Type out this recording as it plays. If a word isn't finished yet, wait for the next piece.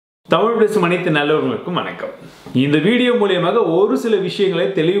தமிழ் பேசும் அனைத்து நல்லவர்களுக்கும் வணக்கம். இந்த வீடியோ மூலமாக ஒரு சில விஷயங்களை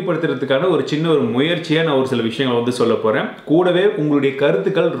தெளிவுபடுத்துறதுக்கான ஒரு சின்ன முயற்சியா நான் ஒரு சில விஷயங்களை சொல்ல போறேன். கூடவே உங்களுடைய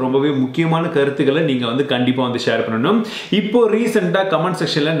கருத்துக்கள் ரொம்பவே முக்கியமான கருத்துக்களை நீங்க கண்டிப்பா ஷேர் பண்ணணும். இப்போ ரீசெண்டா கமெண்ட்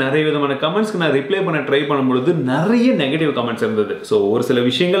செக்ஷன்ல நிறைய விதமான கமெண்ட்ஸ்க்கு நான் ரிப்ளை பண்ண ட்ரை பண்ணும்போது நிறைய நெகட்டிவ் கமெண்ட்ஸ் இருந்தது. ஸோ ஒரு சில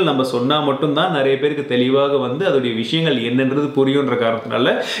விஷயங்கள் நம்ம சொன்னா மட்டும்தான் நிறைய பேருக்கு தெளிவாக அதோடைய விஷயங்கள் என்னன்றது புரியுன்ற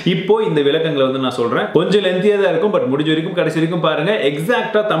காரணத்தினால இப்போ இந்த விளக்கங்களை நான் சொல்றேன். கொஞ்சம் லென்த்தியா தான் இருக்கும், பட் முடிஞ்ச வரைக்கும் கடைசி வரைக்கும் பாருங்க.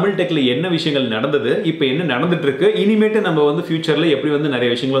 எக்ஸாக்டா தமிழ் டெக்ல என்ன விஷயங்கள் நடந்தது, இப்போ என்ன நடந்துட்டு இருக்கு, இனிமேட்டு நம்ம ஃபியூச்சர்ல எப்படி நிறைய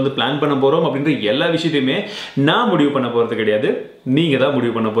விஷயங்கள் பிளான் பண்ண போறோம் அப்படின்ற எல்லா விஷயத்தையுமே நான் முடிவு பண்ண போறது கிடையாது. நீங்க தான்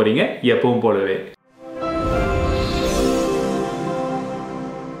முடிவு பண்ண போறீங்க, எப்பவும் போலவே.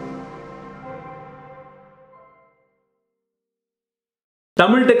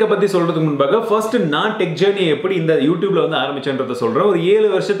 தமிழ் டெக்கை பத்தி சொல்றதுக்கு முன்பாக ஃபர்ஸ்ட் நான் டெக் ஜர்னி எப்படி இந்த யூடியூப்ல ஆரம்பிச்சேன்றதை சொல்றேன். ஒரு 7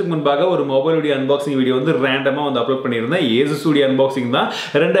 வருஷத்துக்கு முன்பாக ஒரு மொபைலுடைய அன்பாக்சிங் வீடியோ ரேண்டமா அப்லோட் பண்ணியிருந்தேன். ஏசஸ் உடைய அன்பாக்சிங் தான்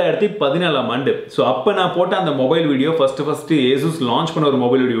 2014ஆம் ஆண்டு. ஸோ அப்போ நான் போட்ட அந்த mobile video first aces launch பண்ண ஒரு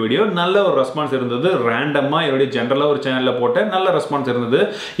மொபைல் வீடியோ நல்ல ஒரு ரெஸ்பான்ஸ் இருந்தது. ரேண்டமா என்னுடைய ஜென்ரலா ஒரு சேனல்ல போட்ட நல்ல ரெஸ்பான்ஸ் இருந்தது.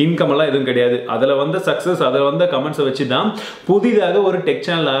 இன்கம் எல்லாம் எதுவும் கிடையாது. அதில் சக்சஸ், அதில் கமெண்ட்ஸை வச்சு தான் புதிதாக ஒரு டெக்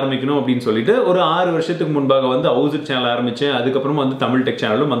சேனல் ஆரம்பிக்கணும் அப்படின்னு சொல்லிட்டு ஒரு 6 வருஷத்துக்கு முன்பாக ஹவுஸ் சேனல் ஆரம்பிச்சேன். அதுக்கப்புறம் தமிழ்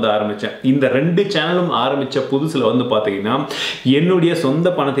சேனலும் ஆரம்பிச்சேன். இந்த 2 சேனலும் ஆரம்பிச்ச புதுசுல பாத்தீங்கன்னா என்னுடைய சொந்த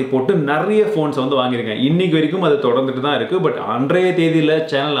பணத்தை போட்டு நிறைய போன்ஸ் வாங்கியிருக்கேன். இன்னைக்கு வரைக்கும் அது தொடர்ந்துட்டு தான் இருக்கு. பட் அன்றைய தேதியில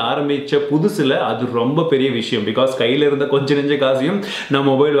சேனல் ஆரம்பிச்ச புதுசுல அது ரொம்ப பெரிய விஷயம். பிகாஸ் கையில இருந்த கொஞ்ச நெஞ்ச காசையும் நான்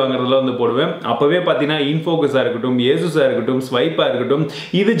மொபைல் வாங்குறதுல போடுவேன். அப்பவே பாத்தீங்கன்னா இன்ஃபோகஸா இருக்கட்டும், ஏசுஸா இருக்கட்டும், ஸ்வைப்பா இருக்கட்டும்,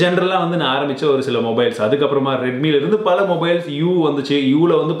 இது ஜெனரலா நான் ஆரம்பிச்ச ஒரு சில மொபைல்ஸ். அதுக்கப்புறமா ரெட்மில இருந்து பல மொபைல்ஸ் யூ வந்துச்சு.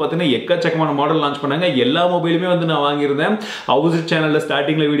 யூல பாத்தீங்கன்னா எக்கச்சக்கமான மாடல் லான்ச் பண்ணாங்க. எல்லா மொபைலுமே நான் வாங்கியிருந்தேன். ஹவுஸ் சேனல்ல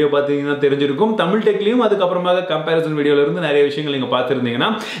ஸ்டார்டிங்ல வீடியோ பார்த்தீங்கன்னா தெரிஞ்சிருக்கும். தமிழ் டெக்லயும் அதுக்கப்புறமா கம்பேரிசன் வீடியோல இருந்து நிறைய விஷயங்கள் நீங்க பார்த்திருந்தீங்கன்னா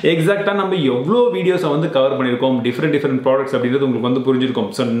எக்ஸாக்ட்டா நம்ம எவ்வளவு வீடியோஸ் கவர் பண்ணிருக்கோம், டிஃபரெண்ட் ப்ராடக்ட்ஸ் அப்படிங்கிறது உங்களுக்கு புரிஞ்சிருக்கும்.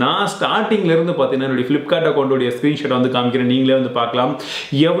 ஸோ நான் ஸ்டார்டிங்ல இருந்து பார்த்தீங்கன்னா என்னுடைய ஃபிளிப்கார்ட் அக்கௌண்டோடைய ஸ்கிரீன்ஷாட் காமிக்கிறேன். நீங்களே பார்க்கலாம்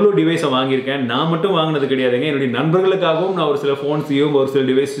எவ்வளவு டிவைஸை வாங்கியிருக்கேன். நான் மட்டும் வாங்கினது கிடையாதுங்க. என்னுடைய நண்பர்களுக்காகவும் நான் ஒரு சில போன்ஸையும் ஒரு சில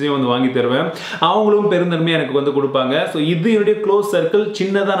டிவைஸையும் வாங்கி தருவேன். அவங்களும் பெருந்தன்மையாக எனக்கு கொடுப்பாங்க. ஸோ இது என்னுடைய க்ளோஸ் சர்க்கிள்.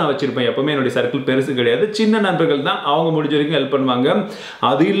 சின்னதாக நான் வச்சிருப்பேன். எப்பவுமே என்னுடைய சர்க்கிள் பெருசு கிடையாது. சின்ன நண்பர்கள் தான். அவங்க முடிஞ்ச வரைக்கும் ஹெல்ப் பண்ணுவாங்க.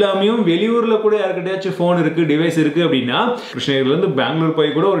 அது இல்லாமையும் வெளியூர்ல கூட யாருக்கிட்டயாச்சும் போன் இருக்கு, டிவைஸ் இருக்கு அப்படின்னா கிருஷ்ணகிரில இருந்து பெங்களூர்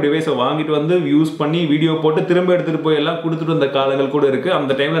போய் கூட ஒரு டிவைஸை வாங்கிட்டு யூஸ் பண்ணி வீடியோ போட்டு திரும்ப எடுத்துட்டு போய் எல்லாம் கொடுத்துட்டு வந்த காலங்கள் கூட இருக்கு.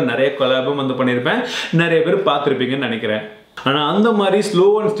 அந்த டைம்ல நிறைய கொலாபம் பண்ணிருப்பேன். நிறைய பேர் பார்த்திருப்பீங்கன்னு நினைக்கிறேன். ஆனால் அந்த மாதிரி ஸ்லோ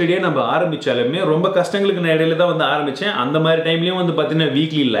அண்ட் ஸ்டடியாக நம்ம ஆரம்பித்தாலுமே ரொம்ப கஷ்டங்களுக்கு நான் இடையில தான் ஆரம்பித்தேன். அந்த மாதிரி டைம்லேயும் பார்த்தீங்கன்னா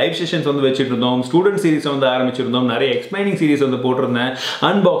வீக்லி லைவ் செஷன்ஸ் வச்சுட்டு இருந்தோம். Student series ஆரம்பிச்சிருந்தோம். நிறைய எக்ஸ்பிளைனிங் சீரிஸ் போட்டிருந்தேன்.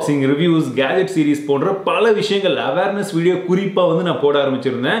 அன்பாக்சிங், ரிவ்யூஸ், கேஜெட் சீரிஸ் போன்ற பல விஷயங்கள் அவேர்னஸ் வீடியோ குறிப்பாக நான் போட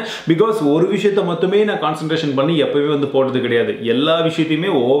ஆரம்பிச்சிருந்தேன். பிகாஸ் ஒரு விஷயத்தை மட்டுமே நான் கான்சன்ட்ரேஷன் பண்ணி எப்பவுமே போடுறது கிடையாது. எல்லா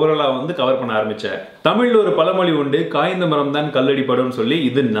விஷயத்தையுமே ஓவராலாக கவர் பண்ண ஆரம்பித்தேன். தமிழில் ஒரு பழமொழி உண்டு, காய்ந்த மரம் தான் கல்லடி படும் சொல்லி.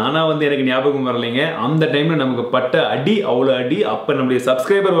 இது நானா எனக்கு ஞாபகம் வரலைங்க. அந்த டைம்ல நமக்கு பட்ட அடி அவ்வளோ அடி. அப்ப நம்முடைய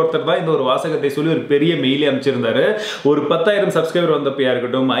சப்ஸ்கிரைபர் ஒருத்தர் தான் இந்த ஒரு வாசகத்தை சொல்லி ஒரு பெரிய மெயிலே அனுப்பிச்சிருந்தாரு. ஒரு 10,000 சப்ஸ்கிரைபர் வந்தப்பையா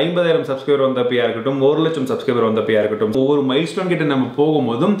இருக்கட்டும், 50,000 சப்ஸ்கிரைபர் வந்தப்பையா இருக்கட்டும், 1,00,000 சப்ஸ்கிரைபர் வந்தப்பையா இருக்கட்டும், ஒவ்வொரு மைல்ஸ்டோன் கிட்ட நம்ம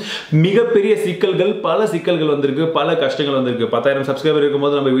போகும்போதும் மிகப்பெரிய சிக்கல்கள், பல சிக்கல்கள் வந்திருக்கு, பல கஷ்டங்கள் வந்திருக்கு. 10,000 சப்ஸ்கிரைபர்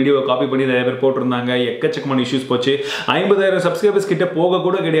இருக்கும்போது நம்ம வீடியோவை காப்பி பண்ணி நிறைய பேர் போட்டிருந்தாங்க. எக்கச்சக்கமான இஷ்யூஸ் போச்சு. 50,000 சப்ஸ்கிரைபர்ஸ் கிட்ட போக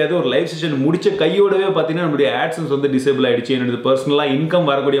கூட கிடையாது. ஒரு லைவ் செஷன் முடிச்ச கையோடவே பார்த்தீங்கன்னா நம்மளுடைய ஆட்சன்ஸ் டிசேபிள் ஆயிடுச்சு. என்னோட பர்சனலா இன்கம்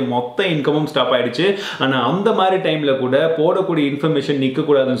வரக்கூடிய மொத்த இன்கமும் ஸ்டாப் ஆயிடுச்சு. ஆனா அந்த மாதிரி டைம்ல கூட போடக்கூடிய இன்ஃபர்மேஷன் நிற்க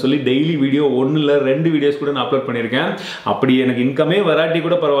கூடாதுன்னு சொல்லி டெய்லி வீடியோ 1 இல்ல 2 வீடியோஸ் கூட நான் அப்லோட் பண்ணியிருக்கேன். அப்படி எனக்கு இன்கமே வராட்டி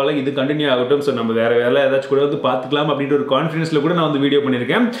கூட பரவாயில்ல, இது கண்டினியூ ஆகட்டும். ஸோ நம்ம வேற வேலை ஏதாச்சும் கூட பார்த்துக்கலாம் அப்படின்ற ஒரு கான்ஃபிடன்ஸ்ல கூட நான் வீடியோ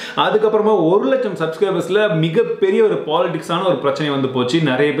பண்ணியிருக்கேன். அதுக்கப்புறமா 1,00,000 சப்ஸ்கிரைபர்ஸ்ல மிகப்பெரிய ஒரு பாலிடிக்ஸான ஒரு பிரச்சனை போச்சு.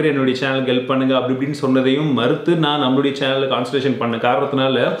 நிறைய பேர் என்னுடைய சேனலுக்கு ஹெல்ப் பண்ணுங்க அப்படி இப்படின்னு சொன்னதையும் மறுத்து நான் நம்மளுடைய சேனலில் கான்சன்ட்ரேஷன் பண்ண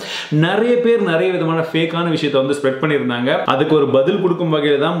காரணத்தினால நிறைய பேர் நிறைய விதமான ஃபேக்கான விஷயத்தை ஸ்ப்ரெட் பண்ணியிருந்தாங்க. அதுக்கு ஒரு பதில் கொடுக்கும்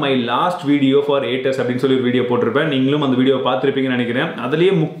வகையில் தான் my last video for haters அப்படின்னு சொல்லி ஒரு வீடியோ போட்டிருப்பேன். நீங்களும் அந்த வீடியோ பார்த்திருப்பீங்கன்னு நினைக்கிறேன்.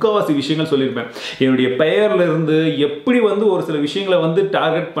 அதுலயே முக்காவாசி விஷயங்கள் சொல்லியிருப்பேன். என்னுடைய பெயர்ல இருந்து எப்படி ஒரு சில விஷயங்களை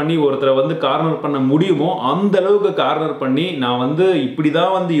டார்கெட் பண்ணி ஒருத்தரை கார்னர் பண்ண முடியுமோ அந்த அளவுக்கு கார்னர் பண்ணி நான்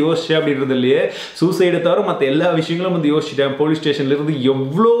இப்படிதான் யோசிச்சேன் அப்படின்றது இல்லையே, சூசைடை தவிர மற்ற எல்லா விஷயங்களும் யோசிச்சிட்டேன். போலீஸ் ஸ்டேஷன்ல இருந்து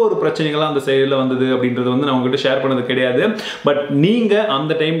எவ்வளோ ஒரு பிரச்சனைகள்லாம் அந்த சைடில் வந்தது அப்படின்றது நான் உங்ககிட்ட ஷேர் பண்ணது கிடையாது. பட் நீங்க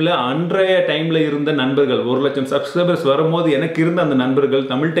அந்த டைம்ல அன்றைய டைம்ல இருந்த நண்பர்கள், 1,00,000 சப்ஸ்கிரைபர்ஸ் வரும்போது எனக்கு இருந்த அந்த நண்பர்கள்,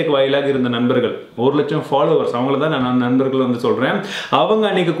 தமிழ் டெக் வாயிலாக இருந்த நண்பர்கள், 1,00,000 ஃபாலோவர்ஸ், அவங்கள தான் நான் நண்பர்கள் வந்து சொல்றேன். அவங்க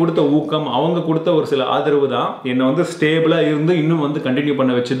அன்னைக்கு கொடுத்த ஊக்கம், அவங்க கொடுத்த ஒரு சில ஆதரவு தான் என்னை வந்து ஸ்டேபிளா இருந்து இன்னும் வந்து கண்டினியூ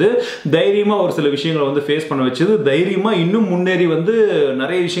பண்ண வச்சது. தைரியமா ஒரு சில விஷயங்களை வந்து ஃபேஸ் பண்ண வச்சது. தைரியமா இன்னும் முன்னேறி வந்து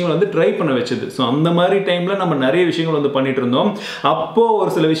நிறைய விஷயங்கள் வந்து ட்ரை பண்ண வச்சது. ஸோ அந்த மாதிரி டைம்ல நம்ம நிறைய விஷயங்கள் வந்து பண்ணிட்டு இருந்தோம். அப்போ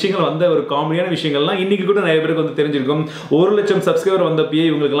ஒரு சில விஷயங்கள் வந்து ஒரு காமெடியான விஷயங்கள்லாம் இன்னைக்கு கூட நிறைய பேருக்கு வந்து தெரிஞ்சிருக்கும். 1 லட்சம் சப்ஸ்கிரைபர் வந்தப்பயே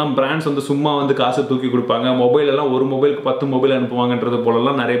இவங்களுக்கெல்லாம் பிராண்ட்ஸ் வந்து சும்மா வந்து காசு தூக்கி கொடுப்பாங்க, மொபைல் எல்லாம் ஒரு மொபைலுக்கு 10 மொபைல் அனுப்புவாங்கன்றது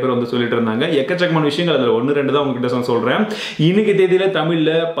போலலாம் நிறைய பேர் வந்து சொல்லிட்டு இருந்தாங்க. எக்கச்சக்கமான விஷயங்கள் அதில் 1-2 தான் உங்ககிட்ட சொல்றேன். இன்னைக்கு தேதியில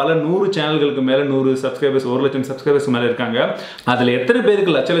தமிழ்ல பல 100 சேனல்களுக்கு மேல 100 சப்ஸ்கிரைபர்ஸ் 1 லட்சம் சப்ஸ்கிரைபர்ஸ் மேல இருக்காங்க. அதுல எத்தனை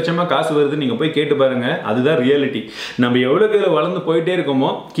பேருக்கு லட்ச லட்சமா காசு வருது நீங்க போய் கேட்டு பாருங்க. அதுதான் ரியாலிட்டி. நம்ம எவ்வளவுக்கு வளர்ந்து போயிட்டே இருக்கோமோ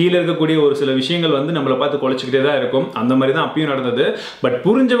கீழே இருக்கக்கூடிய ஒரு சில விஷயங்கள் வந்து நம்மளை பார்த்து குலைச்சிக்கிட்டே தான் இருக்கும். அந்த மாதிரி தான் அப்பயும் நடந்தது. பட்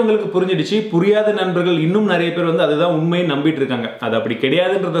புரிஞ்சவங்களுக்கு புரிஞ்சிடுச்சு. புரியாத நண்பர்கள் இன்னும் நிறைய பேர் வந்து அதுதான் உண்மையை நம்பிட்டு இருக்காங்க. அது அப்படி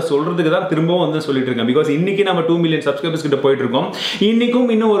கிடையாதுன்றத சொல்றதுக்கு தான் திரும்பவும் வந்து சொல்லிட்டு இருக்கேன். பிகாஸ் இன்னைக்கு நம்ம 2 மில்லியன் சப்ஸ்கிரைபர்ஸ் கிட்ட போயிட்டு இருக்கோம்.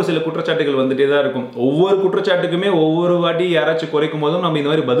 இன்னைக்கும் இன்னும் ஒரு சில குற்றச்சாட்டுகள் வந்துட்டே தான் இருக்கும். ஒவ்வொரு குற்றச்சாட்டுக்குமே ஒவ்வொரு வாட்டி யாராச்சும் குறைக்கும் போதும் நம்ம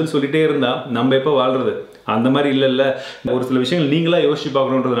இந்த மாதிரி பதில் சொல்லிட்டே இருந்தா நம்ம எப்ப வாழ்றது? அந்த மாதிரி இல்ல. ஒரு சில விஷயங்கள் நீங்களா யோசிச்சு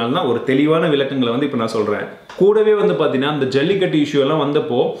பார்க்கணுன்றதுனால தான் ஒரு தெளிவான விளக்கங்களை வந்து இப்ப நான் சொல்றேன். கூடவே வந்து பாத்தீங்கன்னா இந்த ஜல்லிக்கட்டு இஷ்யூ எல்லாம்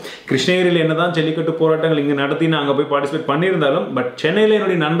வந்தப்போ கிருஷ்ணகிரியில் என்னதான் ஜல்லிக்கட்டு போராட்டங்கள் இங்க நடத்தி நாங்க போய் பார்ட்டிசிபேட் பண்ணியிருந்தாலும் பட் சென்னையில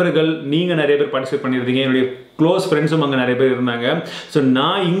என்னுடைய நண்பர்கள் நீங்க நிறைய பேர் பார்ட்டிசிபேட் பண்ணியிருந்தீங்க. என்னுடைய க்ளோஸ் ஃப்ரெண்ட்ஸும் அங்கே நிறைய பேர் இருந்தாங்க. ஸோ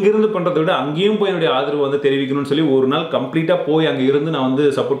நான் இங்கிருந்து பண்ணுறதை விட அங்கேயும் போய் என்னுடைய ஆதரவு வந்து தெரிவிக்கணும்னு சொல்லி ஒரு நாள் கம்ப்ளீட்டாக போய் அங்கே இருந்து நான் வந்து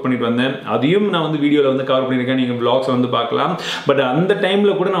சப்போர்ட் பண்ணிட்டு வந்தேன். அதையும் நான் வந்து வீடியோவில் வந்து கவர் பண்ணியிருக்கேன். நீங்கள் வ்ளாக்ஸ் வந்து பார்க்கலாம். பட் அந்த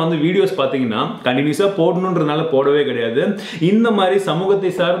டைமில் கூட நான் வந்து வீடியோஸ் பார்த்தீங்கன்னா கண்டினியூஸாக போடணுன்றதுனால போடவே கிடையாது. இந்த மாதிரி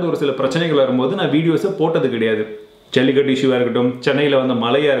சமூகத்தை சார்ந்த ஒரு சில பிரச்சனைகள் வரும்போது நான் வீடியோஸை போட்டது கிடையாது. ஜல்லிக்கட்டு இஷ்யூவாக இருக்கட்டும், சென்னையில் வந்த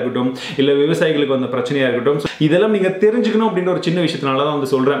மழையாக இருக்கட்டும், இல்லை விவசாயிகளுக்கு வந்த பிரச்சனையாக இருக்கட்டும், இதெல்லாம் நீங்கள் தெரிஞ்சுக்கணும் அப்படின்ற ஒரு சின்ன விஷயத்தினால தான் வந்து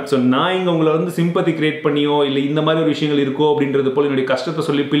சொல்கிறேன். ஸோ நான் இங்கே உங்களை வந்து சிம்பத்தி கிரியேட் பண்ணியோ இல்லை இந்த மாதிரி ஒரு விஷயங்கள் இருக்கோ அப்படின்றது போல் என்னுடைய கஷ்டத்தை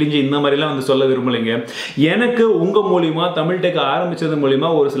சொல்லி பிழிஞ்சு இந்த மாதிரிலாம் வந்து சொல்ல விரும்பலைங்க. எனக்கு உங்கள் மூலிமா தமிழ் டெக் ஆரம்பித்தது மூலிமா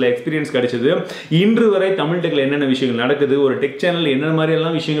ஒரு சில எக்ஸ்பீரியன்ஸ் கிடைச்சது. இன்று வரை தமிழ் டெக்கில் என்னென்ன விஷயங்கள் நடக்குது, ஒரு டெக் சேனல் என்னென்ன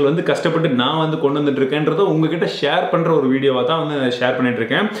மாதிரியெல்லாம் விஷயங்கள் வந்து கஷ்டப்பட்டு நான் வந்து கொண்டு வந்துட்டு இருக்கேன்றதை உங்ககிட்ட ஷேர் பண்ணுற ஒரு வீடியோவாக தான் வந்து ஷேர் பண்ணிட்டு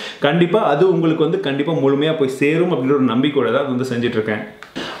இருக்கேன். கண்டிப்பாக அது உங்களுக்கு வந்து கண்டிப்பாக முழுமையாக போய் சேரும் அப்படின்ற ஒரு நம்பிக்கையோட தான் வந்து செஞ்சுட்டு இருக்கேன்.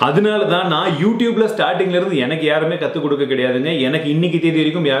 அதனால தான் நான் யூடியூப்ல ஸ்டார்டிங்ல இருந்து எனக்கு யாருமே கற்றுக் கொடுக்க கிடையாதுங்க. எனக்கு இன்னைக்கு தேதி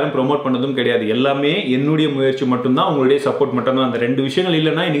வரைக்கும் யாரும் ப்ரொமோட் பண்ணதும் கிடையாது. எல்லாமே என்னுடைய முயற்சி மட்டும்தான், உங்களுடைய சப்போர்ட் மட்டும்தான். அந்த 2 விஷயங்கள்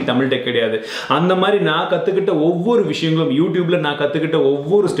இல்லைன்னா இன்னைக்கு தமிழ் டெக் கிடையாது. அந்த மாதிரி நான் கற்றுக்கிட்ட ஒவ்வொரு விஷயங்களும் யூடியூப்ல நான் கற்றுக்கிட்ட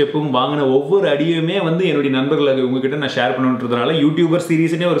ஒவ்வொரு ஸ்டெப்பும் வாங்கின ஒவ்வொரு அடியுமே வந்து என்னுடைய நண்பர்களுக்கு உங்ககிட்ட நான் ஷேர் பண்ணுன்றதுனால யூடியூபர்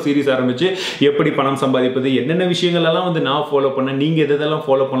சீரீஸ்னே ஒரு சீரீஸ் ஆரம்பிச்சு எப்படி பணம் சம்பாதிப்பது, என்னென்ன விஷயங்கள் எல்லாம் வந்து நான் ஃபாலோ பண்ணேன், நீங்க எதெல்லாம்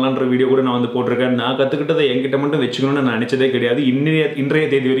ஃபாலோ பண்ணலான்ற வீடியோ கூட நான் வந்து போட்டிருக்கேன். நான் கற்றுக்கிட்டதை என்கிட்ட மட்டும் வச்சுக்கணும்னு நான் நினைச்சதே கிடையாது. இன்றைய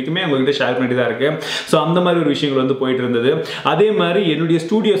தேதி வரைக்குமே உங்ககிட்ட ஷேர் பண்ணிட்டு தான் இருக்கேன். ஸோ அந்த மாதிரி ஒரு விஷயங்கள் வந்து போயிட்டு இருந்தது. அதே மாதிரி என்னுடைய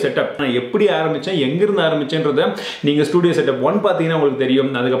ஸ்டூடியோ செட்டப் நான் எப்படி ஆரம்பித்தேன், எங்கிருந்து ஆரம்பிச்சேன்றதை நீங்கள் ஸ்டூடியோ செட்டப் 1 பார்த்தீங்கன்னா உங்களுக்கு தெரியும்.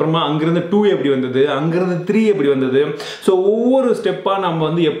 அதுக்கப்புறமா அங்கிருந்து 2 எப்படி வந்தது, அங்கிருந்து 3 எப்படி வந்தது. ஸோ ஒவ்வொரு ஸ்டெப்பாக நம்ம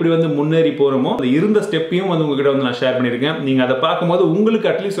வந்து எப்படி வந்து முன்னேறி போகிறோமோ அது இருந்த ஸ்டெப்பையும் வந்து உங்ககிட்ட வந்து நான் ஷேர் பண்ணியிருக்கேன். நீங்கள் அதை பார்க்கும்போது உங்களுக்கு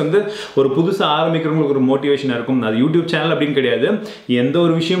அட்லீஸ்ட் வந்து ஒரு புதுசாக ஆரம்பிக்கிறவங்களுக்கு ஒரு மோட்டிவேஷனாக இருக்கும். அது யூடியூப் சேனல் அப்படின்னு கிடையாது. எந்த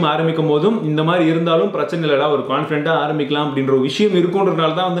ஒரு விஷயம் ஆரம்பிக்கும் போதும் இந்த மாதிரி இருந்தாலும் பிரச்சனை இல்லைடா, ஒரு கான்ஃபிடென்ட்டாக ஆரம்பிக்கலாம் அப்படின்ற ஒரு விஷயம் இருக்குன்றதுனால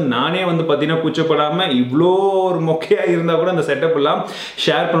தான் வந்து நானே வந்து பார்த்தீங்கன்னா கூச்சப்படாம இவ்வளோ ஒரு மொக்கையா இருந்தா கூட அந்த செட்டப் எல்லாம்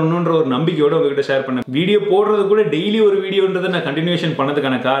ஷேர் பண்ணணுன்ற ஒரு நம்பிக்கையோட உங்ககிட்ட ஷேர் பண்ணேன். வீடியோ போடுறது கூட டெய்லி ஒரு வீடியோன்றதை நான் கண்டினியூஷன்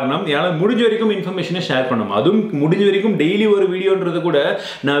பண்ணதுக்கான காரணம் என்னால் முடிஞ்ச வரைக்கும் இன்ஃபர்மேஷனை ஷேர் பண்ணணும். அதுவும் முடிஞ்ச வரைக்கும் டெய்லி ஒரு வீடியோன்றது கூட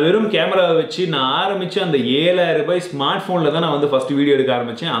நான் வெறும் கேமராவை வச்சு நான் ஆரம்பிச்சு அந்த 7000 ரூபாய் ஸ்மார்ட் ஃபோனில் தான் நான் வந்து ஃபர்ஸ்ட் வீடியோ எடுக்க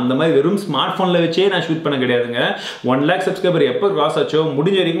ஆரம்பிச்சேன். அந்த மாதிரி வெறும் ஸ்மார்ட் ஃபோனில் வச்சே நான் ஷூட் பண்ண கிடையாதுங்க. 1 லேக் சப்ஸ்கிரைபர் எப்போ கிராஸ் ஆச்சோ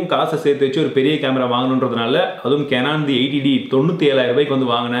முடிஞ்ச வரைக்கும் காசை சேர்த்து வச்சு ஒரு பெரிய கேமரா வாங்கணுன்றதுனால அதுவும் Canon 80D 97,000 ரூபாய்க்கு வந்து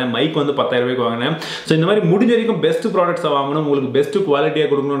வாங்கினேன். மைக் வந்து 10,000 ரூபாய்க்கு வாங்கினேன். ஸோ இந்த மாதிரி முடிஞ்ச வரைக்கும் பெஸ்ட் ப்ராடக்ட்ஸை வாங்கணும், உங்களுக்கு பெஸ்ட் குவாலிட்டியாக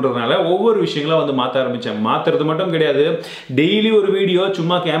கொடுக்கணுன்றதுனால ஒவ்வொரு விஷயங்களா வந்து மாற்ற ஆரம்பித்தேன். மாற்றுறது மட்டும் கிடையாது, டெய்லி ஒரு வீடியோ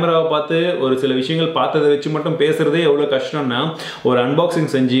சும்மா கேமராவை பார்த்து ஒரு சில விஷயங்கள் பார்த்ததை வச்சு மட்டும் பேசுறதே எவ்வளோ கஷ்டம்னா ஒரு அன்பாக்சிங்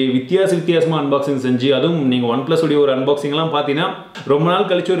செஞ்சு வித்தியாசமாக அன்பாக்சிங் செஞ்சு அதுவும் நீங்கள் OnePlus உடைய ஒரு அன்பாக்சிங்லாம் பார்த்தீங்கன்னா ரொம்ப நாள்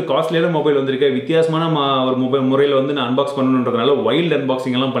கழிச்சு ஒரு காஸ்ட்லியான மொபைல் வந்திருக்கு. வித்தியாசமான ஒரு மொபைல் முறையில் வந்து நான் அன்பாக்ஸ் பண்ணணுன்றதுனால வைல்டு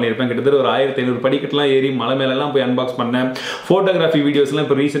அன்பாக்சிங் எல்லாம் பண்ணியிருப்பேன். கிட்டத்தட்ட ஒரு 1500 படிக்கட்டுலாம் ஏறி மலை மேலெல்லாம் போய் அன்பாக்ஸ் பண்ணேன். ஃபோட்டோகிராஃபி வீடியோஸ்லாம்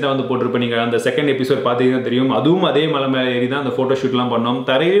இப்போ ரீசெண்டாக வந்து போட்டிருப்பேன். நீங்கள் அந்த செகண்ட் எபிசோட் பார்த்தீங்கன்னா தெரியும். அதுவும் அதே மலை மேலே ஏறி தான் அந்த ஃபோட்டோ ஷூட்லாம் பண்ணோம்.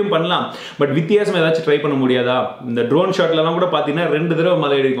 தரையிலையும் பண்ணலாம், பட் வித்தியாசம் ஏதாச்சும் ட்ரை பண்ண முடியாதா? இந்த ட்ரோன் ஷாட்லலாம் கூட பார்த்தீங்கன்னா 2 தடவை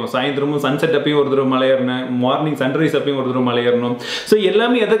மலை ஏறிக்கும். சாயந்தரமும் சன்செட் அப்பையும் ஒரு தடவை மலை ஏறணும், மார்னிங் சன்ரைஸ் அப்பையும் ஒரு தடவை மலை ஏறணும். ஸோ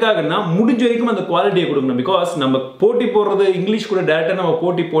எல்லாமே எதுக்காகனா முடிஞ்ச வரைக்கும் அந்த குவாலிட்டியை கொடுக்கணும். பிகாஸ் நம்ம போட்டி போடுறது இங்கிலீஷ் கூட டேரக்டாக நம்ம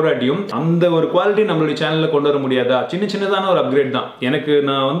போட்டி போடாட்டியும் அந்த ஒரு குவாலிட்டி நம்மளுடைய சேனலில் கொண்டு வர முடியாதா? சின்னதான ஒரு அப்கிரேட் தான். எனக்கு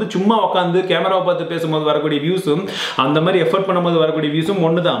நான் வந்து சும்மா உட்காந்து கேமராவை பார்த்து பேசும்போது வரக்கூடிய வியூஸும் அந்த மாதிரி எஃபர்ட் பண்ணும்போது வரக்கூடிய ரிவ்யூஸும்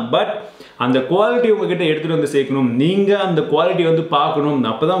ஒன்று தான். பட் அந்த குவாலிட்டி உங்ககிட்ட எடுத்துகிட்டு வந்து சேர்க்கணும், நீங்கள் அந்த குவாலிட்டி வந்து பார்க்கணும்.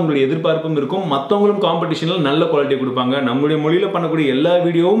 அப்போ தான் உங்களுடைய எதிர்பார்ப்பும் இருக்கும், மற்றவங்களும் காம்படிஷனில் நல்ல குவாலிட்டி கொடுப்பாங்க, நம்மளுடைய மொழியில் பண்ணக்கூடிய எல்லா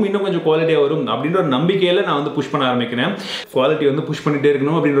வீடியோவும் இன்னும் கொஞ்சம் குவாலிட்டியாக வரும் அப்படின்ற ஒரு நம்பிக்கையில் நான் வந்து புஷ் பண்ண ஆரம்பிக்கிறேன். குவாலிட்டி வந்து புஷ் பண்ணிகிட்டே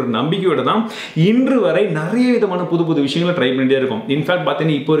இருக்கணும் அப்படின்ற ஒரு நம்பிக்கையோட தான் இன்று வரை நிறைய விதமான புது புது விஷயங்களை ட்ரை பண்ணிகிட்டே இருக்கும். இன்ஃபேக்ட்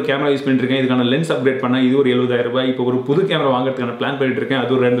பார்த்தீங்கன்னா இப்போ ஒரு கேமரா யூஸ் பண்ணிட்டு இருக்கேன், இதுக்கான லென்ஸ் அப்கிரேட் பண்ணால் இது ஒரு 70,000 ரூபாய். இப்போ ஒரு புது கேமரா வாங்குறதுக்கான பிளான் பண்ணிட்டு இருக்கேன்,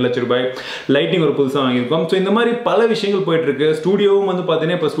 அது ஒரு 2 லட்சம் ரூபாய். லைட்டிங் ஒரு புதுசாக வாங்கியிருக்கோம். ஸோ இந்த மாதிரி பல விஷயங்கள் போயிட்டு இருக்கு. ஸ்டூடியோவும் வந்து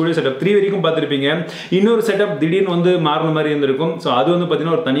பார்த்தீங்கன்னா இப்போ ஸ்டூடியோ செட்டப் 3 வரைக்கும் பார்த்துருப்பீங்க. இன்னொரு செட்டப் திடீர்னு வந்து மாறின மாதிரி இருந்திருக்கும். ஸோ அது வந்து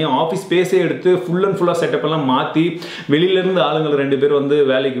பார்த்தீங்கன்னா ஒரு தனியாக ஆஃபீஸ் ஸ்பேஸே எடுத்து ஃபுல் அண்ட் ஃபுல்லாக செட்டப் எல்லாம் மாற்றி வெளியிலேருந்து ஆளுங்களை 2 பேர் வந்து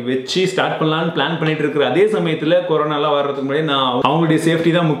வேலைக்கு வச்சு ஸ்டார்ட் பண்ணலான்னு பிளான் பண்ணிட்டு இருக்கிற அதே சமயத்தில் கொரோனாலாம் வர்றதுக்கு முன்னாடி நான் அவங்களுடைய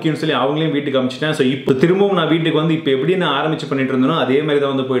சேஃப்டி தான் முக்கியம்னு சொல்லி அவங்களையும் வீட்டுக்கு அனுப்பிச்சிட்டேன். ஸோ இப்போ திரும்பவும் நான் வீட்டுக்கு வந்து இப்போ எப்படி நான் ஆரம்பிச்சு பண்ணிட்டு இருந்தேனோ அதே மாதிரி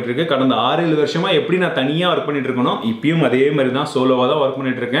தான் வந்து போயிட்டு இருக்கு. கடந்த 6-7 வருஷமா எப்படி நான் தனியாக ஒர்க் பண்ணிட்டு இருக்கணும், இப்பயும் அதே மாதிரி தான் சோலோவாக தான் ஒர்க்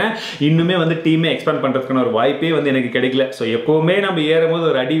பண்ணிட்டு இருக்கேன். இன்னுமே வந்து டீமே எக்ஸ்பேண்ட் பண்ணுறதுக்கான ஒரு வாய்ப்பே வந்து எனக்கு கிடைக்கல. ஸோ எப்போவுமே நம்ம ஏறும்போது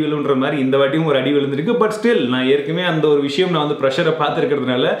ஒரு அடி விழுன்ற மாதிரி இந்த வாட்டியும் ஒரு அடி விழுந்திருக்கு. பட் ஸ்டில் நான் ஏற்கனவே அந்த ஒரு விஷயம் நான் வந்து ப்ரெஷரை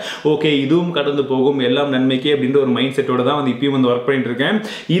பார்த்துருக்கிறதுனால ஓகே இதுவும் கடந்து போகும், எல்லாம் நன்மைக்கே அப்படின்ற ஒரு மைண்ட் செட்டோட தான் வந்து இப்பயும் வந்து ஒர்க் பண்ணிட்டு இருக்கேன்.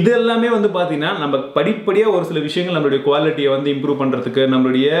 இது எல்லாமே வந்து பார்த்தீங்கன்னா நம்ம படிப்படியாக ஒரு சில விஷயங்கள் நம்மளுடைய குவாலிட்டியை வந்து இம்ப்ரூவ் பண்ணுறதுக்கு,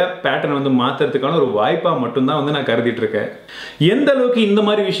 நம்மளுடைய பேட்டர்ன் வந்து மாற்றுறதுக்கான ஒரு வாய்ப்பாக மட்டும்தான் வந்து நான் கருதிட்டு இருக்கேன். எந்த அளவுக்கு இந்த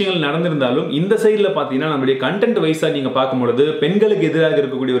மாதிரி விஷயங்கள் நடந்திருந்தாலும் இந்த சைடில் பார்த்தீங்கன்னா நம்மளுடைய கண்டென்ட் வைஸாக நீங்கள் பார்க்கும்பொழுது பெண்களுக்கு எதிராக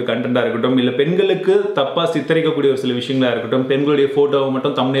இருக்கக்கூடிய ஒரு கண்டென்ட்டாக இருக்கட்டும், இல்லை பெண்களுக்கு தப்பாக சித்தரிக்கக்கூடிய ஒரு சில விஷயங்களாக இருக்கட்டும், பெண்களுடைய ஃபோட்டோவை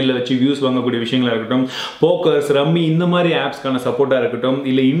மட்டும் தம்ப்நெயில்ல வச்சு வியூஸ் வாங்கக்கூடிய விஷயங்களாக இருக்கட்டும், போக்கர்ஸ், ரம்மி இந்த மாதிரி ஆப்ஸ்க்கான சப்போர்ட்டாக இருக்கட்டும்,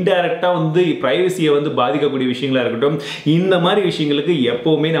 இல்லை இன்டைரக்டாக வந்து பிரைவசியை வந்து பாதிக்கக்கூடிய விஷயங்களாக இருக்கட்டும், இந்த மாதிரி விஷயங்களுக்கு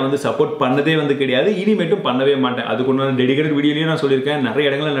எப்போவுமே நான் வந்து சப்போர்ட் பண்ணதே வந்து கிடையாது, இனிமேட்டும் பண்ணவே மாட்டேன். அதுக்குண்டான டெடிகேட்டட் வீடியோலையும் நான் சொல்லியிருக்கேன், நிறைய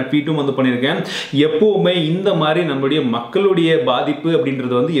இடங்களில் நான் ட்வீட்டும் வந்து பண்ணியிருக்கேன். எப்போவுமே இந்த மாதிரி நம்மளுடைய மக்களுடைய பாதிப்பு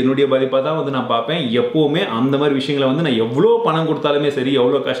அப்படின்றது வந்து என்னுடைய பாதிப்பாக தான் வந்து நான் பார்ப்பேன். எப்போவுமே அந்த மாதிரி விஷயங்களை வந்து நான் எவ்வளோ பணம் கொடுத்தாலுமே சரி,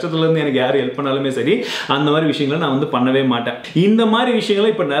 எவ்வளோ கஷ்டத்துலேருந்து எனக்கு யார் ஹெல்ப் பண்ணாலுமே சரி, அந்த மாதிரி விஷயங்களை நான் வந்து பண்ணவே மாட்டேன். இந்த மாதிரி விஷயங்களை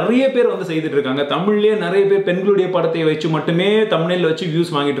இப்போ நிறைய பேர் வந்து செய்துட்டு இருக்காங்க. தமிழ்லேயே நிறைய பேர் பெண்களுடைய படத்தை வச்சு மட்டுமே தம்ப்நெயில்ல வச்சு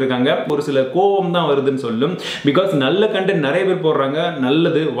வியூஸ் வாங்கிட்டு இருக்காங்க. ஒரு சில கோவம் தான் வருதுன்னு சொல்லும். பிகாஸ் நல்ல கண்டென்ட் நிறைய பேர் போடுறாங்க,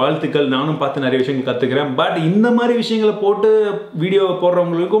 நல்லது, வாழ்த்துக்கள், நானும் பார்த்து நிறைய விஷயங்கள் கற்றுக்கிறேன். பட் இந்த மாதிரி விஷயங்களை போட்டு வீடியோ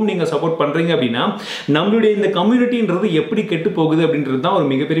போடுறவங்களுக்கும் நீங்கள் சப்போர்ட் பண்ணுறீங்க அப்படின்னா நம்மளுடைய இந்த கம்யூனிட்டின்றது எப்படி கெட்டு போகுது அப்படின்றது தான் ஒரு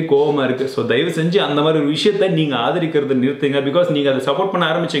மிகப்பெரிய கோவமாக இருக்குது. ஸோ தயவு செஞ்சு அந்த மாதிரி ஒரு விஷயத்தை நீங்கள் ஆதரிக்கிறது நிறுத்துங்க. பிகாஸ் நீங்கள் அதை சப்போர்ட் பண்ண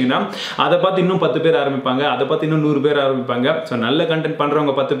ஆரம்பிச்சிங்கன்னா அதை பார்த்து இன்னும் 10 பேர் ஆரம்பிப்பாங்க, அதை பார்த்து இன்னும் 100 பேர் ஆரம்பிப்பாங்க. ஸோ நல்ல கண்டென்ட்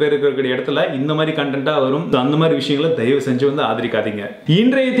பண்ணுறவங்க 10 பேர் இருக்கிற இடத்துல இந்த மாதிரி கண்டென்ட்டாக வரும். அந்த மாதிரி விஷயங்களை தயவு செஞ்சு வந்து ஆதரிக்காதீங்க.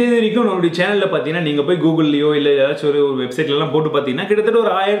 இன்றைய தேதி வரைக்கும் நம்மளுடைய சேனலில் பார்த்தீங்கன்னா நீங்கள் போய் கூகுள்லையோ இல்லை ஏதாச்சும் ஒரு வெப்சைட்லாம் போட்டு பார்த்தீங்கன்னா கிட்டத்தட்ட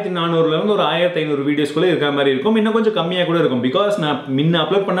ஒரு 1400 ஒரு 1500 வீடியோஸ்குள்ளே இருக்கிற மாதிரி இருக்கும். இன்னும் கொஞ்சம் கம்மியாக கூட இருக்கும். பிகாஸ் நான் முன்ன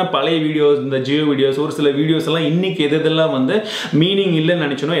அப்லோட் பண்ண பழைய வீடியோஸ், இந்த ஜியோ வீடியோஸ், ஒரு சில வீடியோஸ் எல்லாம் இன்னைக்கு எதெல்லாம் வந்து மீனிங் இல்லைன்னு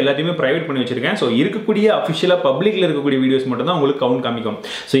நினைச்சனோ எல்லாத்தையுமே பிரைவேட் பண்ணி வச்சிருக்கேன். ஸோ இருக்கக்கூடிய அஃபிஷியலாக பப்ளிக்ல இருக்கக்கூடிய வீடியோஸ் மட்டும் தான் உங்களுக்கு கவுண்ட் காமிக்கும்.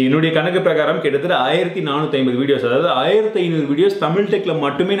 ஸோ என்னுடைய கணக்கு பிரகாரம் கிட்டத்தட்ட 1450 வீடியோஸ், அதாவது 1500 வீடியோஸ் தமிழ் டெக்ல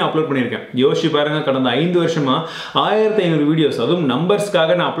மட்டுமே நான் அப்லோட் பண்ணியிருக்கேன். யோசிச்சு பாருங்க, கடந்த 5 வருஷமா 1500 வீடியோஸ், அதுவும்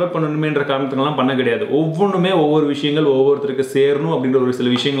நம்பர்ஸ்க்காக நான் அப்லோட் பண்ணணுமேன்ற காரணத்துக்கெல்லாம் பண்ண கிடையாது. ஒவ்வொன்றுமே ஒவ்வொரு விஷயங்கள் ஒவ்வொருத்தருக்கு சேரணும் அப்படின்ற ஒரு சில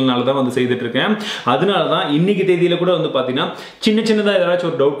விஷயங்கள்னால தான் வந்து செய்துட்டு இருக்கேன். அதனால தான் இன்னைக்கு தேதியில கூட வந்து பார்த்தீங்கன்னா சின்னதாக ஏதாச்சும்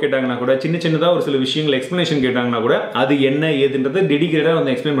ஒரு டவுட் கேட்டாங்கன்னா கூட, சின்னதாக ஒரு சில விஷயங்கள் எக்ஸ்பிளனேஷன் கேட்டாங்கன்னா கூட அது என்ன ஏதுன்றது டெடிகேட்டடாக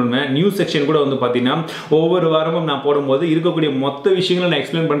வந்து எக்ஸ்பிளைன் பண்ணுவேன். நியூஸ் செக்ஷன் கூட வந்து பார்த்தீங்கன்னா ஒவ்வொரு வாரமும் நான் போடும்போது இருக்கக்கூடிய மொத்த விஷயங்களை நான்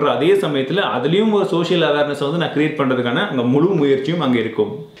எக்ஸ்பிளைன் பண்ணுற அதே சமயத்தில் அதுலேயும் ஒரு சோஷியல் அவேர்னஸ் வந்து நான் கிரியேட் பண்ணுறதுக்கான அங்கே முழு முயற்சியும் அங்கே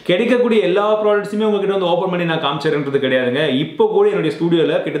இருக்கும். கிடைக்கக்கூடிய எல்லா ப்ராடக்ட்ஸுமே உங்ககிட்ட வந்து ஓப்பன் பண்ணி நான் காமிச்சிருன்றது கிடையாதுங்க. இப்போ கூட என்னுடைய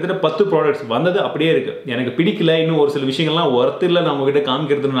ஸ்டுடியோவில் கிட்டத்தட்ட 10 ப்ராடக்ட்ஸ் வந்தது அப்படியே இருக்கு. எனக்கு பிடிக்கல, இன்னும் ஒரு சில விஷயங்கள்லாம் ஒர்த் இல்லை நான் உங்ககிட்ட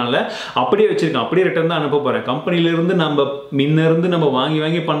காமிக்கிறதுனால அப்படியே வச்சிருக்கேன், அப்படியே ரிட்டர்ன் தான் அனுப்ப போகிறேன். கம்பெனியிலிருந்து நம்ம முன்னிருந்து நம்ம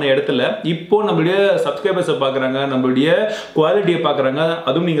வாங்கி பண்ண இடத்துல இப்போ நம்மளுடைய சப்ஸ்கிரைபர்ஸை பார்க்குறாங்க, நம்மளுடைய குவாலிட்டியை பார்க்குறாங்க.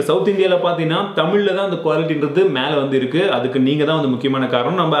 அதுவும் நீங்கள் சவுத் இந்தியாவில் பார்த்தீங்கன்னா தமிழில் தான் அந்த குவாலிட்டின்றது மேலே வந்து இருக்கு. அதுக்கு நீங்கள் தான் வந்து முக்கியமான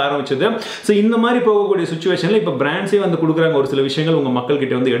காரணம் நம்ம ஆரம்பிச்சது. ஸோ இந்த மாதிரி போகக்கூடிய சுச்சுவேஷனில் இப்போ பிராண்ட்ஸே வந்து கொடுக்குறாங்க, ஒரு சில விஷயங்கள் உங்கள்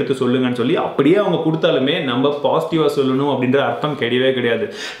மக்கள்கிட்ட வந்து எடுத்து சொல்லுங்கன்னு சொல்லி. அப்படியே அவங்க கொடுத்தாலுமே நம்ம பாசிட்டிவாக சொல்லணும் அப்படின்ற அர்த்தம் கிடையவே கிடையாது.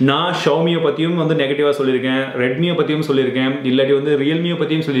 நான் ஷாமியை பற்றியும் வந்து நெகட்டிவாக சொல்லியிருக்கேன், ரெட்மியை பற்றியும் சொல்லியிருக்கேன், இல்லாட்டி வந்து ரியல்மியை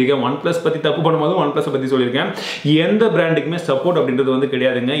பற்றியும் சொல்லியிருக்கேன், ஒன் பிளஸ் பற்றி தப்பு பண்ணும்போது ஒன் பிளஸை பற்றி சொல்லியிருக்கேன். எந்த பிராண்டுக்குமே சப்போர்ட் அப்படின்றது வந்து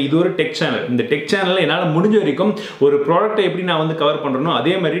கிடையாதுங்க. இது ஒரு டெக் சேனல். இந்த டெக் சேனலில் என்னால் முடிஞ்ச வரைக்கும் ஒரு ப்ராடக்ட்டை எப்படி நான் வந்து கவர் பண்ணுறனோ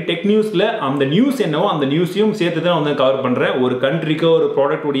அதே மாதிரி டெக் நியூஸில் அந்த நியூஸ் என்னவோ அந்த நியூஸையும் சேர்த்து தான் வந்து கவர் பண்ணுறேன். ஒரு கண்ட்ரிக்கோ ஒரு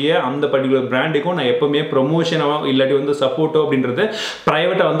ப்ராடக்ட்டுடைய அந்த பர்டிகுலர் பிராண்டுக்கும் நான் எப்பவுமே ப்ரொமோஷனோ இல்லாட்டி வந்து சப்போர்ட்டோ அப்படின்றது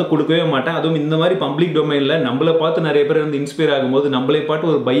ப்ரைவேட்டாக வந்து கொடுக்கவே மாட்டேன். அதுவும் இந்த மாதிரி பப்ளிக் டொமைனில் நம்மளை பார்த்து நிறைய பேர் வந்து இன்ஸ்பயர் ஆகும்போது, நம்மளை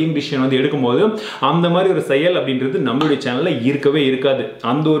பார்த்து ஒரு பையிங் டிசிஷன் வந்து எடுக்கும்போது அந்த மாதிரி ஒரு செயல் அப்படின்றது நம்மளுடைய சேனலில் இருக்கவே இருக்காது.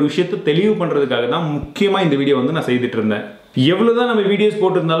 அந்த ஒரு விஷயத்தை தெளிவு பண்ணுறதுக்காக தான் முக்கியமாக இந்த வீடியோ வந்து நான் செய்துட்டு இருந்தேன். எவ்வளவுதான் நம்ம வீடியோஸ்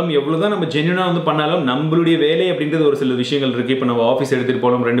போட்டிருந்தாலும் எவ்வளவுதான் நம்ம ஜென்யூனா வந்து பண்ணாலும் நம்மளுடைய வேலை அப்படின்றது ஒரு சில விஷயங்கள் இருக்கு. இப்போ நம்ம ஆஃபீஸ் எடுத்துட்டு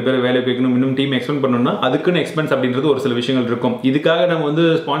போகணும், 2 பேரும் வேலை வைக்கணும், இன்னும் டீம் எக்ஸ்பெண்ட் பண்ணணும்னா அதுக்குன்னு எக்ஸ்பென்ஸ் அப்படின்றது ஒரு சில விஷயங்கள் இருக்கும். இதுக்காக நம்ம வந்து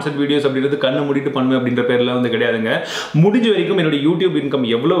ஸ்பான்சர்ட் வீடியோஸ் அப்படின்றது கண்ணு மூடிட்டு பண்ணுவேன் அப்படின்ற பேர்ல வந்து கிடையாதுங்க. முடிஞ்ச வரைக்கும் என்னுடைய யூடியூப் இன்கம்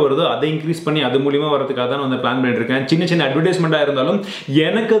எவ்வளவு வருதோ அதை இன்க்ரீஸ் பண்ணி அது மூலியமா வரதுக்காக தான் வந்து பிளான் பண்ணிட்டு இருக்கேன். சின்ன சின்ன அட்வர்டைஸ்மெண்டா இருந்தாலும்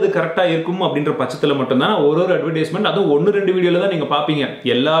எனக்கு அது கரெக்டா இருக்கும் அப்படின்ற பட்சத்தில் மட்டும்தான் ஒரு அட்வர்டைஸ்மெண்ட் அதுவும் 1-2 வீடியோல தான் நீங்க பாப்பீங்க.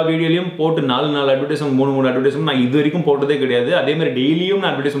 எல்லா வீடியோலையும் போட்டு 4 அட்வர்டைஸ்மெண்ட் 3 அட்வர்டைஸ்மெண்ட் நான் இது வரைக்கும் போட்டதே கிடையாது. அதே மாதிரி டெய்லியும் நான்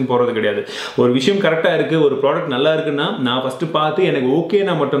அட்வர்டைஸ்மெண்ட் போறது கிடையாது. ஒரு விஷயம் கரெக்டா இருக்கு, ஒரு ப்ராடக்ட் நல்லா இருக்குன்னா நான் ஃபர்ஸ்ட் பார்த்து எனக்கு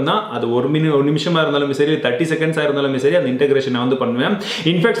ஓகேனா மட்டும்தான் அது ஒரு நிமிஷமா இருந்தாலும் சரி 30 செகண்ட்ஸா இருந்தாலும் சரி அந்த இன்டகிரேஷன் வந்து பண்ணுவேன்.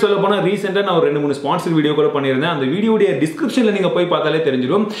 இன்ஃபேக்ட் சொல்ல போனா ரீசெண்டா நான் ஒரு 2-3 ஸ்பான்சர் வீடியோ கூட பண்ணியிருந்தேன். அந்த வீடியோடைய டிஸ்கிரிப்ஷன்ல நீங்க போய் பார்த்தாலே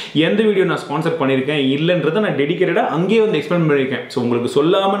தெரிஞ்சிடும் எந்த வீடியோ நான் ஸ்பான்சர் பண்ணியிருக்கேன் இல்லைன்றதை நான் டெடிகேட்டடா அங்கேயே வந்து எக்ஸ்பிளைன் பண்ணியிருக்கேன். ஸோ உங்களுக்கு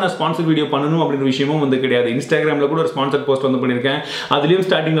சொல்லாம நான் ஸ்பான்சர் வீடியோ பண்ணணும் அப்படின்ற விஷயமும் வந்து கிடையாது. இன்ஸ்டாகிராம்ல கூட ஒரு ஸ்பான்சர் போஸ்ட் வந்து பண்ணியிருக்கேன். அதுலயும்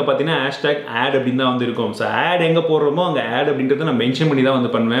ஸ்டார்டிங்ல பார்த்தீங்கன்னா #ad அப்படின்னு தான் வந்து இருக்கும். ஸோ ஆட் எங்க போடுறோமோ அங்க ஆட் அப்படின்றத நான் மென்ஷன் பண்ணி தான்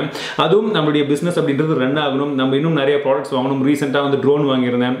வந்து பண்ணுவேன். அதுவும் நம்மளுடைய பிசினஸ் அப்படின்றது ரன் ஆகணும். நம்ம இன்னும் நிறைய ப்ராடக்ட்ஸ் வாங்கணும். ரீசெண்டா வந்து ட்ரோன்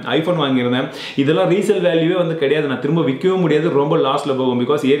வாங்கியிருந்தேன், ஐபோன் வாங்கியிருந்தேன். இதெல்லாம் ரீசேல் வேல்யூவே வந்து கிடையாது. நான் திரும்ப விற்கவும் முடியாது, ரொம்ப லாஸ்ல போகும்.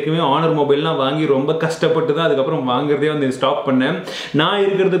 பிகாஸ் ஏற்கனவே ஆனர் மொபைல்லாம் வாங்கி ரொம்ப கஷ்டப்பட்டு தான் அதுக்கப்புறம் வாங்குறதே வந்து ஸ்டாப் பண்ணேன். நான்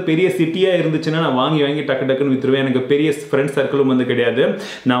இருக்கிறது பெரிய சிட்டியா இருந்துச்சுன்னா நான் வாங்கி டக்குன்னு வித்துருவேன். எனக்கு பெரிய ஃப்ரெண்ட்ஸ் சர்க்கிளும் வந்து கிடையாது.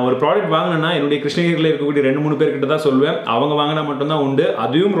 நான் ஒரு ப்ராடக்ட் வாங்கினேன்னா என்னுடைய கிருஷ்ணகிரியில் இருக்கக்கூடிய 2-3 பேர்கிட்ட தான் சொல்லுவேன். அவங்க வாங்கினா மட்டும்தான் உண்டு.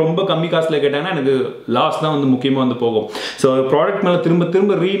 அதுவும் ரொம்ப கம்மி காசுல கேட்டாங்கன்னா எனக்கு லாஸ் தான் வந்து முக்கியமாக வந்து போகும். ஸோ ப்ராடக்ட் மேலே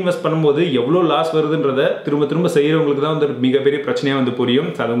திரும்ப ரீஇன்வெஸ்ட் பண்ணும்போது எவ்வளோ லாஸ் வருதுன்றதை திரும்ப செய்யறவங்களுக்கு தான் வந்து மிகப்பெரிய பிரச்சனையாக வந்து புரியும்.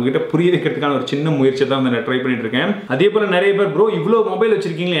 அது உங்ககிட்ட புரிய வைக்கிறதுக்கான ஒரு சின்ன முயற்சியை தான் வந்து நான் ட்ரை பண்ணிட்டு இருக்கேன். அதே போல நிறைய பேர் ப்ரோ இவ்வளோ மொபைல்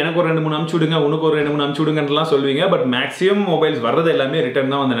வச்சிருக்கீங்களா, எனக்கு ஒரு 2-3 அனுப்பிச்சு விடுங்க, உனக்கு ஒரு 2-3 அனுப்பிச்சு விடுங்கலாம் சொல்லுவீங்க. பட் மேக்ஸிமம் மொபைல்ஸ் வர்றது எல்லாமே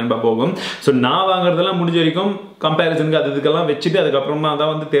ரிட்டர்ன் தான் வந்து நண்பா போகும். ஸோ நான் வாங்குறதெல்லாம் முடிஞ்ச வரைக்கும் கம்பேரிசனுக்கு அதுக்கெல்லாம் வச்சுட்டு அதுக்கப்புறமா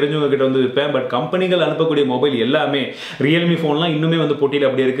தான் வந்து தெரிஞ்சவங்க கிட்ட வந்து விற்பேன். பட் கம்பெனிகள் அனுப்பக்கூடிய மொபைல் எல்லாமே ரியல்மி ஃபோன்லாம் இன்னுமே வந்து போட்டியில்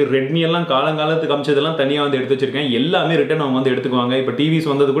அப்படியே இருக்கு. ரெட்மி எல்லாம் காலங்காலத்துக்கு அமிச்சதெல்லாம் தனியாக வந்து எடுத்து வச்சிருக்கேன். எல்லாமே ரிட்டர்ன் அவங்க வந்து எடுத்துக்குவாங்க. இப்போ டிவிஸ்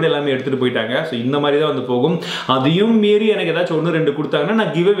வந்தது கூட எல்லாமே எடுத்துட்டு போயிட்டாங்க. ஸோ இந்த மாதிரி தான் வந்து போகும். அதையும் மீறி எனக்கு ஏதாச்சும் 1-2 கொடுத்தாங்கன்னா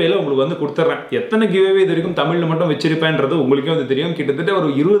நான் கிவ்அவேல உங்களுக்கு வந்து கொடுத்துட்றேன். எத்தனை கிவ்அவே இது வரைக்கும் தமிழில் மட்டும் வச்சிருப்பேன்றது உங்களுக்கே வந்து தெரியும். கிட்டத்தட்ட ஒரு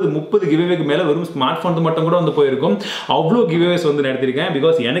 20-30 கிவ்அவேக்கு மேலே வெறும் ஸ்மார்ட் ஃபோன் மட்டும் கூட வந்து போயிருக்கும். அவ்வளோ கிவ்அவேஸ் வந்து நடத்திருக்கேன்.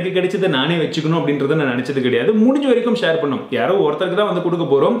 பிகாஸ் எனக்கு கிடைச்சதை நானே வச்சுக்கணும் அப்படின்றத நான் நினைச்சது கிடையாது. முடிஞ்ச வரைக்கும் ஷேர் பண்ணும். யாரோ ஒருத்தருக்கு தான் வந்து கொடுக்க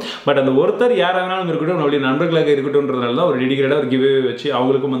போறோம். பட் அந்த ஒருத்தர் யாராவது இருக்கட்டும், நம்மளுடைய நண்பர்களாக இருக்கட்டும்ன்றதுனால தான் ஒரு டெடிகேட்டடா ஒரு கிவ்அவே வச்சு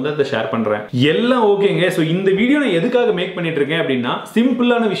அவங்களுக்கும் வந்து அதை ஷேர் பண்றேன். எல்லாம் ஓகேங்க. ஸோ இந்த வீடியோ நான் எதுக்காக மேக் பண்ணிட்டு இருக்கேன் அப்படின்னா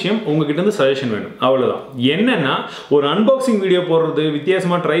சிம்பிளான விஷயம், உங்ககிட்ட இருந்து சஜஷன் வேணும், அவ்வளவுதான். என்னன்னா ஒரு அன்பாக்சிங் வீடியோ போடுறது,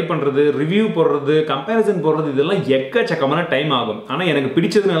 வித்தியாசமா ட்ரை பண்றது, ரிவ்யூ போடுறது, கம்பேரிசன் போடுறது, இதெல்லாம் எக்கச்சக்கமான டைம் ஆகும். ஆனா எனக்கு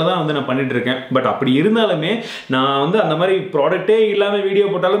பிடிச்சதுனால தான் வந்து நான் பண்ணிட்டு இருக்கேன். பட் அப்படி இருந்தாலுமே நான் வந்து அந்த மாதிரி ப்ராடக்டே இல்லாம வீடியோ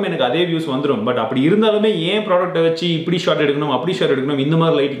போட்டாலும் எனக்கு அதே வியூஸ் வந்துடும். பட் அப்படி இருந்தாலுமே ஏன் ப்ராடக்ட்டை வச்சு இப்படி ஷாட் எடுக்கணும், அப்படி ஷாட் எடுக்கணும், இந்த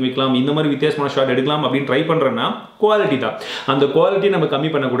மாதிரி லைட்டிங் வைக்கலாம், இந்த மாதிரி வித்தியாசமான ஷாட் எடுக்கலாம் அப்படின்னு ட்ரை பண்றேன்னா குவாலிட்டி தான். அந்த குவாலிட்டி நம்ம கம்மி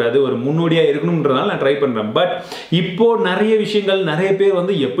பண்ணக்கூடாது, ஒரு முன்னோடியா இருக்கணும்ன்றதால நான் ட்ரை பண்றேன். பட் இப்போ நிறைய விஷயங்கள் நிறைய பேர்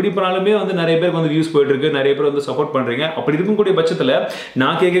வந்து எப்படி பண்ணாலுமே வந்து நிறைய பேருக்கு வந்து வியூஸ் போயிட்டு இருக்கு, நிறைய பேர் வந்து சப்போர்ட் பண்றீங்க. அப்படி இருக்கக்கூடிய பட்சத்தில்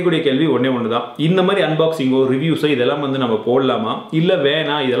நான் கேட்கக்கூடிய கேள்வி ஒன்னே ஒன்று தான். இந்த மாதிரி அன்பாக்சிங்கோ ரிவ்யூஸோ இதெல்லாம் வந்து நம்ம போடலாமா, இல்ல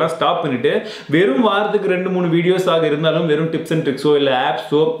வேணாம் இதெல்லாம் ஸ்டாப் பண்ணிட்டு வெறும் வாரத்துக்கு 2-3 வீடியோஸ் ஆக இருந்தாலும் வெறும் டிப்ஸ் அண்ட் ட்ரிக்ஸோ இல்ல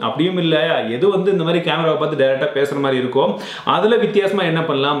ஆப்ஸோ அப்படியும் இல்ல எது வந்து இந்த மாதிரி கேமராவை பார்த்து டைரக்டா பேசுற மாதிரி இருக்கும் அதுல வித்தியாசமா என்ன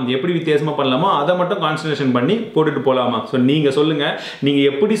பண்ணலாம், எப்படி வித்தியாசமா பண்ணலாமோ அதை மட்டும் கான்சன்ட்ரேஷன் பண்ணி போட்டுட்டு போலாமா? ஸோ நீங்க சொல்லுங்க. நீங்க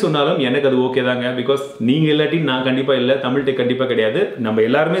எப்படி சொன்னாலும் எனக்கு அது ஓகே தாங்க. பிகாஸ் நீங்க இல்லாட்டி நான் கண்டிப்பா இல்லை, தமிழ் டெக் கண்டிப்பா கிடையாது. நம்ம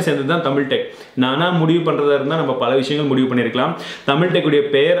எல்லாருமே சேர்ந்து தான் தமிழ் டெக். நானா முடிவு பண்றதா இருந்தா நம்ம பல விஷயங்கள் முடிவு பண்ணிருக்கலாம். தமிழ் டெக் உடைய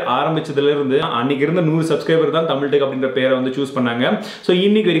பெயர் ஆரம்பிச்சதுல இருந்து அன்னைக்கு இருந்த 100 சப்ஸ்கிரைபர் தான் தமிழ் டெக் அப்படின்ற பெயரை வந்து சூஸ் பண்ணாங்க. ஸோ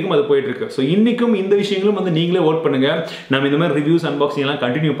இன்னைக்கு வரைக்கும் அது போயிட்டு இருக்கு. ஸோ இன்னைக்கும் இந்த விஷயங்களும் வந்து நீங்களே ஓட் பண்ணுங்க. நம்ம இந்த மாதிரி ரிவ்யூஸ் அன்பாக்சிங் எல்லாம்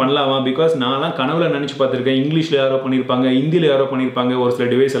கண்டினியூ பண்ணலாமா? பிகாஸ் நான் கனவுல நினைச்சு பார்த்திருக்கேன். இங்கிலீஷ்ல யாரோ பண்ணிருப்பாங்க, ஹிந்தியில யாரோ பண்ணிருப்பாங்க ஒரு சில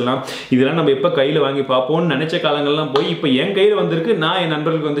டிவைஸ் எல்லாம். இதெல்லாம் நம்ம எப்ப கையில வாங்கி பார்ப்போம்னு நினைச்ச காலங்கள்லாம் போய் இப்போ என் கையில வந்திருக்கு. நான் என்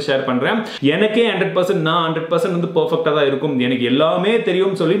நண்பர்களுக்கு வந்து ஷேர் பண்றேன். எனக்கே 100% நான் 100% வந்து பெர்ஃபெக்ட்டா தான் இருக்கும், எனக்கு எல்லாமே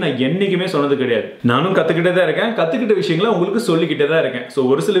தெரியும் சொல்லி நான் என்னைக்குமே சொன்னது கிடையாது. நானும் கத்துக்கிட்டே தான் இருக்கேன். கத்துக்கிட்ட விஷயங்களை உங்களுக்கு சொல்லிக்கிட்டே தான் இருக்கேன். ஸோ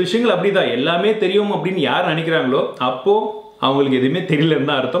ஒரு சில விஷயங்கள் அப்படிதான், எல்லாமே தெரியும் அப்படின்னு யார் நினைக்கிறாங்களோ அப்போ அவங்களுக்கு எதுவுமே தெரியலன்னு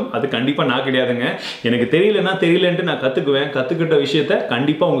தான் அர்த்தம். அது கண்டிப்பா நான் கிடையாதுங்க. எனக்கு தெரியலன்ட்டு நான் கத்துக்குவேன். கத்துக்கிட்ட விஷயத்த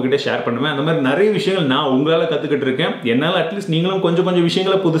கண்டிப்பா உங்ககிட்ட ஷேர் பண்ணுவேன். அந்த மாதிரி நிறைய விஷயங்கள் நான் உங்களால கத்துக்கிட்டு இருக்கேன். என்னால அட்லீஸ்ட் நீங்களும் கொஞ்சம்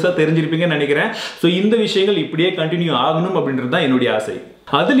விஷயங்களை புதுசா தெரிஞ்சிருப்பீங்கன்னு நினைக்கிறேன். ஸோ இந்த விஷயங்கள் இப்படியே கண்டினியூ ஆகணும் அப்படின்றது தான் என்னுடைய ஆசை.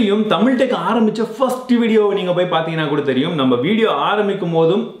 அதுலயும் தமிழ் டெக் ஆரம்பிச்ச ஃபர்ஸ்ட் வீடியோ நீங்க போய் பாத்தீங்கன்னா கூட தெரியும். நம்ம வீடியோ ஆரம்பிக்கும்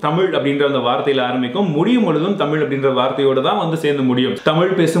போதும் தமிழ் அப்படின்ற அந்த வார்த்தையில ஆரம்பிக்கும், முடியும் பொழுதும் தமிழ் அப்படின்ற வார்த்தையோட தான் வந்து சேர்ந்து முடியும்.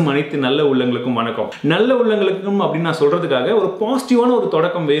 தமிழ் பேசும் அனைத்து நல்ல உள்ளங்களுக்கும் வணக்கம். நல்ல உள்ளங்களுக்கும் அப்படின்னு நான் சொல்றதுக்காக ஒரு பாசிட்டிவான ஒரு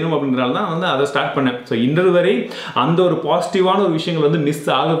தொடக்கம் வேணும் அப்படின்றனால தான் வந்து அதை ஸ்டார்ட் பண்ணேன். ஸோ இன்று வரை அந்த ஒரு பாசிட்டிவான ஒரு விஷயங்கள் வந்து மிஸ்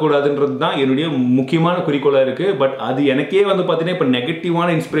ஆகக்கூடாதுன்றது தான் என்னுடைய முக்கியமான குறிக்கோளா இருக்கு. பட் அது எனக்கே வந்து பாத்தீங்கன்னா இப்போ நெகட்டிவான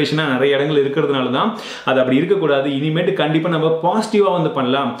இன்ஸ்பிரேஷனா நிறைய இடங்கள் இருக்கிறதுனால தான் அது அப்படி இருக்கக்கூடாது. இனிமேட்டு கண்டிப்பா நம்ம பாசிட்டிவா வந்து வந்து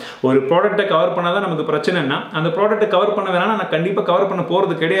பண்ணலாம். ஒரு ப்ராடக்ட்டை கவர் பண்ணாதான் நமக்கு பிரச்சனைனா அந்த ப்ராடக்ட்டை கவர் பண்ண வேணா நான் கண்டிப்பாக கவர் பண்ண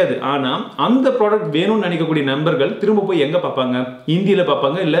போகிறது கிடையாது. ஆனால் அந்த ப்ராடக்ட் வேணும்னு நினைக்கக்கூடிய நண்பர்கள் திரும்ப போய் எங்கே பார்ப்பாங்க? ஹிந்தியில்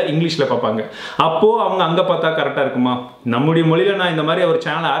பார்ப்பாங்க, இல்லை இங்கிலீஷில் பார்ப்பாங்க. அப்போது அவங்க அங்கே பார்த்தா கரெக்டாக இருக்குமா? நம்முடைய மொழியில் நான் இந்த மாதிரி ஒரு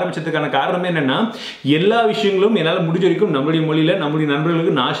சேனல் ஆரம்பிச்சதுக்கான காரணமே என்னென்னா, எல்லா விஷயங்களும் என்னால் முடிஞ்ச வரைக்கும் நம்முடைய மொழியில் நம்முடைய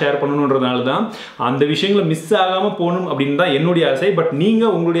நண்பர்களுக்கு நான் ஷேர் பண்ணணுன்றதுனால தான். அந்த விஷயங்களை மிஸ் ஆகாமல் போகணும் அப்படின்னு தான் என்னுடைய ஆசை. பட்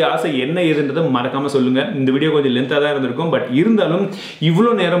நீங்கள் உங்களுடைய ஆசை என்ன ஏதுன்றதை மறக்காமல் சொல்லுங்கள். இந்த வீடியோ கொஞ்சம் லென்த்தாக தான் இருந்திருக்கும். பட் இருந்தாலும்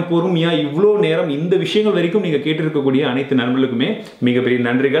இவ்வளோ நேரம் பொறுமையாக இவ்வளோ நேரம் இந்த விஷயங்கள் வரைக்கும் நீங்கள் கேட்டிருக்கக்கூடிய அனைத்து நண்பர்களுக்குமே மிகப்பெரிய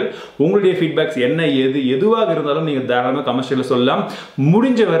நன்றிகள். உங்களுடைய ஃபீட்பேக்ஸ் என்ன எதுவாக இருந்தாலும் நீங்கள் தாராளமாக கமெண்ட்ஸில் சொல்லலாம்.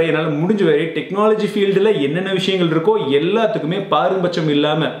 முடிஞ்ச வரை என்னால் முடிஞ்ச வரை டெக்னாலஜி ஃபீல்டில் என்னென்ன விஷயங்கள் இருக்கோ எல்லாத்துக்குமே பாரபட்சம்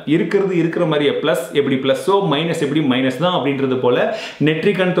இல்லாமல் இருக்கிற மாதிரியே ப்ளஸ் எப்படி ப்ளஸ்ஸோ மைனஸ் எப்படி மைனஸ் தான் அப்படின்றது போல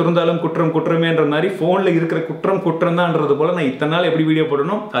நெற்றிக்கண் திறந்தாலும் குற்றம் குற்றமேன்ற மாதிரி ஃபோனில் இருக்கிற குற்றம் குற்றம் தான்ன்றது போல நான் இத்தனை நாள் எப்படி வீடியோ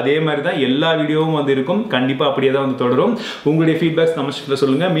போடணும் அதே மாதிரி தான் எல்லா வீடியோவும் வந்து இருக்கும். கண்டிப்பாக அப்படியே தான் வந்து தொடரும். உங்களுடைய ஃபீட்பேக்ஸ் கமெண்ட்ஸில்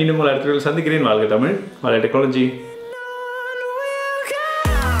சொல்லுங்கள். மீண்டும் உங்களை அடுத்த வீடியோவில் சந்திக்கிறேன். வாழ்க தமிழ், வாழ்க டெக்னாலஜி.